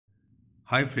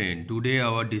Hi friend, today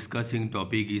our discussing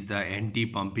topic is the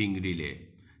anti-pumping relay.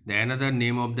 The another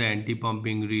name of the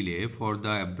anti-pumping relay, for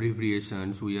the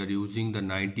abbreviations we are using the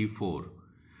 94.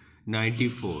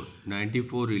 94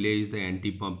 relay is the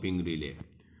anti-pumping relay.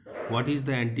 What is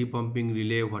the anti-pumping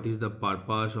relay? What is the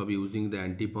purpose of using the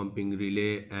anti-pumping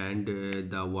relay and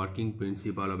the working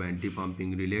principle of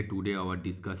anti-pumping relay? Today our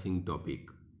discussing topic.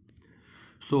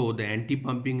 So the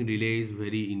anti-pumping relay is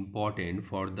very important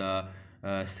for the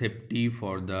safety,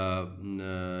 for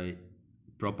the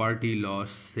property loss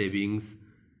savings,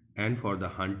 and for the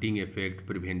hunting effect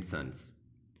preventions.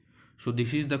 So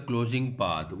this is the closing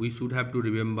path. We should have to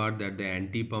remember that the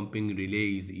anti-pumping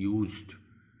relay is used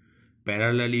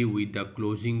parallelly with the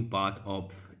closing path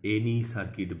of any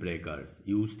circuit breakers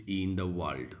used in the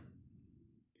world.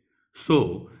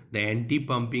 So the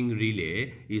anti-pumping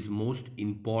relay is most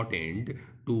important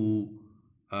to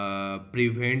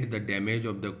prevent the damage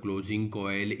of the closing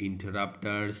coil,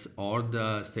 interrupters, or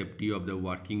the safety of the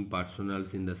working personnel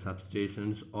in the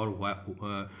substations or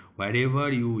wherever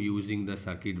you using the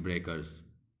circuit breakers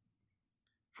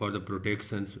for the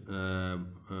protections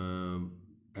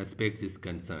aspects is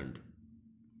concerned.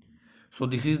 So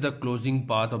this is the closing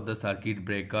path of the circuit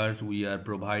breakers. We are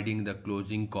providing the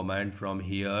closing command from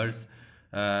here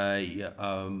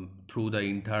through the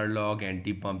interlock,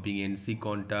 anti-pumping NC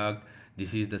contact.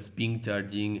 This is the spring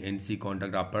charging NC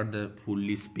contact upper the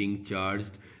fully spring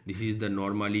charged. This is the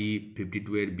normally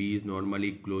 52B is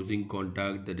normally closing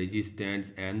contact, the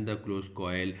resistance and the closed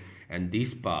coil. And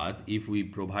this path, if we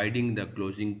providing the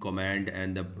closing command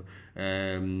and the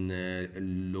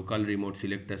local remote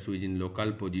selector switch in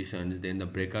local positions, then the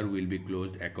breaker will be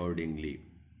closed accordingly.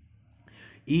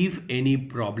 If any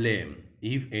problem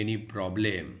in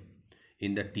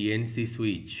the TNC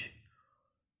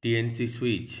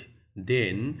switch,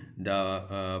 then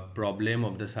the problem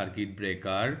of the circuit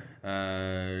breaker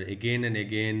again and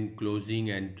again closing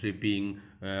and tripping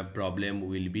problem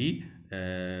will be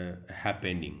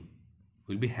happening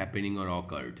or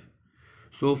occurred.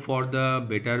 So for the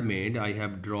betterment, I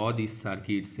have draw this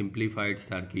circuit, simplified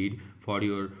circuit, for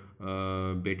your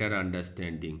better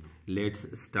understanding.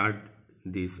 Let's start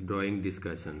this drawing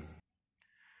discussions.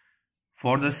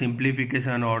 For the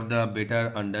simplification or the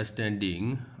better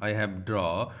understanding, I have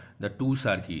draw the two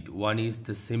circuit. One is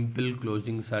the simple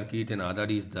closing circuit and other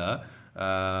is the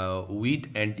with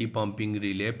anti-pumping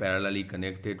relay parallelly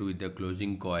connected with the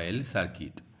closing coil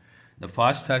circuit. The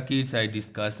first circuits I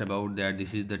discussed about that.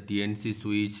 This is the TNC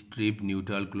switch, trip,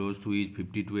 neutral, closed switch.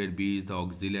 52B is the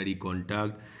auxiliary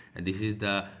contact, and this is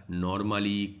the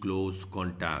normally closed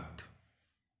contact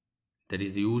that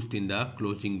is used in the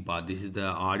closing path. This is the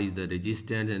R is the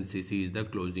resistance and CC is the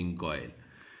closing coil,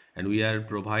 and we are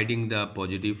providing the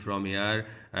positive from here.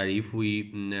 If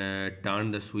we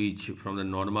turn the switch from the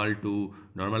normal to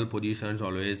normal positions,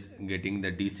 always getting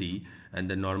the DC, and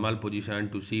the normal position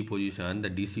to C position, the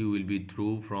DC will be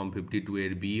through from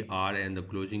 52B R and the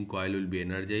closing coil will be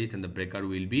energized and the breaker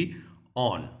will be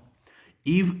on.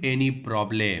 If any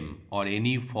problem or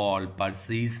any fault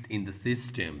persists in the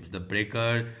systems, the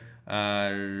breaker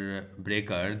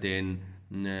then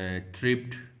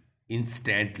tripped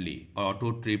instantly,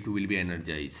 auto tripped will be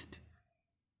energized.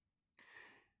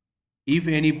 If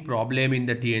any problem in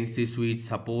the TNC switch,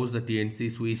 suppose the TNC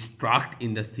switch struck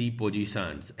in the C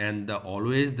positions and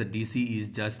always the DC is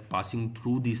just passing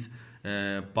through this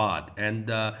path, and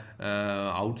the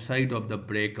outside of the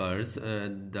breakers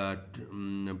the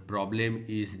problem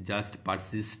is just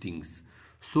persisting.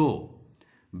 So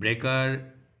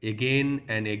breaker again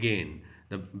and again,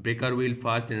 the breaker will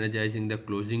first energizing the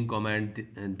closing command,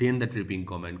 then the tripping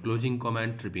command, closing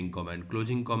command, tripping command,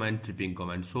 closing command, tripping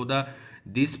command. So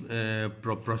these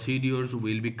procedures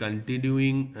will be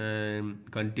continuing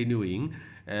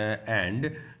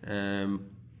and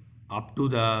up to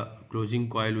the closing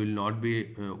coil will not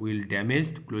be will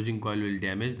damaged, closing coil will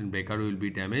damaged and breaker will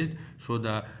be damaged. So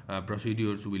the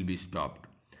procedures will be stopped.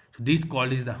 So this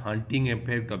called is the hunting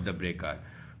effect of the breaker.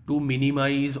 To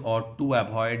minimize or to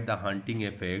avoid the hunting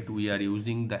effect, we are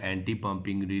using the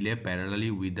anti-pumping relay parallelly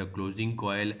with the closing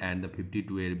coil and the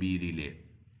 52B relay.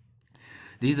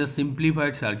 This is a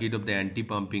simplified circuit of the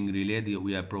anti-pumping relay.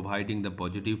 We are providing the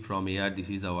positive from here.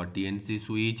 This is our TNC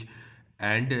switch,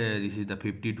 and this is the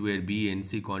 52B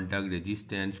NC contact,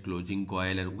 resistance, closing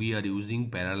coil, and we are using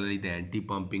parallelly the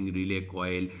anti-pumping relay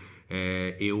coil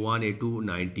A1, A2,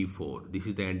 94. This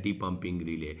is the anti-pumping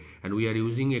relay, and we are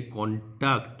using a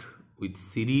contact with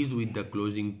series with the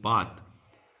closing path.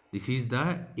 This is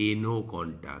the NO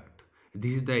contact.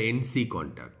 This is the NC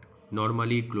contact,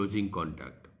 normally closing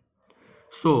contact.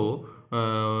 So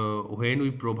when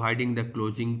we providing the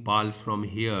closing pulse from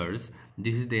here,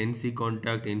 this is the NC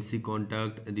contact,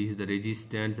 this is the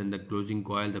resistance and the closing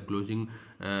coil, the closing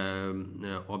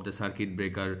of the circuit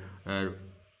breaker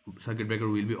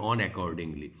will be on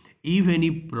accordingly. If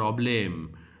any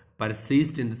problem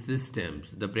persists in the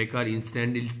systems, the breaker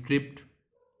instantly tripped,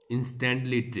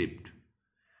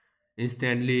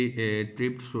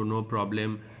 so no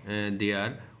problem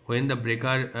there. When the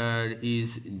breaker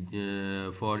is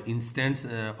for instance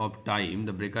of time,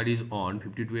 the breaker is on,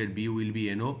 52B will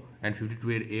be NO and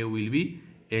 52A will be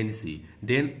NC.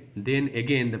 Then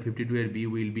again the 52B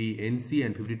will be NC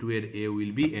and 52A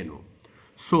will be NO.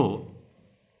 So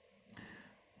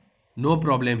no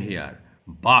problem here.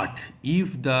 But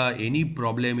if the any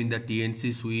problem in the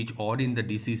TNC switch or in the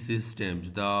DC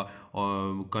systems, the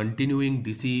continuing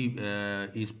DC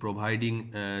is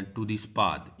providing to this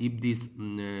path, if this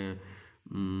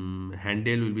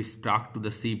handle will be stuck to the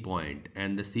C point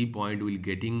and the C point will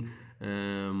getting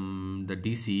the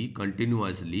DC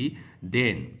continuously,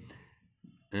 then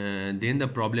the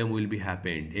problem will be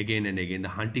happened again and again. The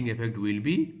hunting effect will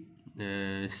be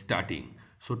starting.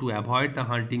 So to avoid the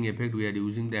hunting effect, we are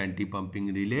using the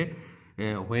anti-pumping relay.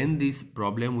 When this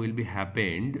problem will be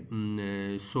happened,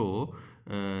 the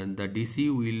DC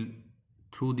will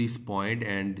through this point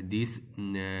and this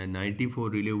 94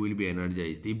 relay will be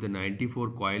energized. If the 94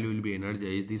 coil will be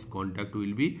energized, this contact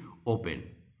will be open.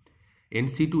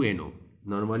 NC to NO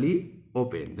normally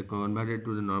open, the converter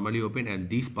to the normally open, and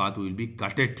this path will be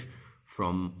cutted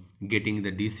from getting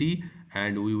the DC,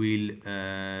 and we will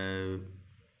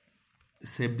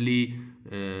safely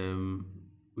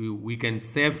we can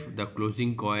save the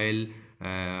closing coil,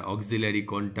 auxiliary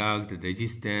contact,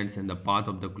 resistance and the path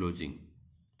of the closing.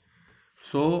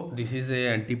 So this is a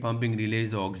anti-pumping relay,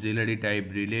 is auxiliary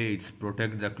type relay. It's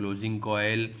protect the closing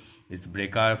coil, its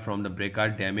breaker from the breaker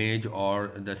damage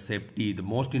or the safety. The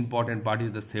most important part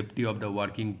is the safety of the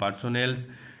working personnel,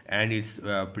 and it's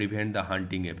prevent the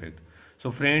hunting effect.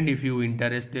 So friend, if you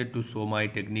interested to show my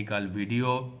technical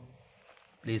video,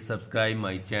 please subscribe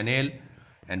my channel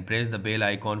and press the bell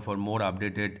icon for more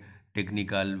updated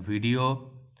technical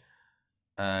video,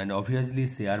 and obviously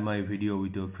share my video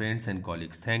with your friends and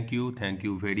colleagues. Thank you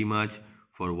very much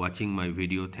for watching my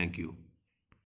video. Thank you.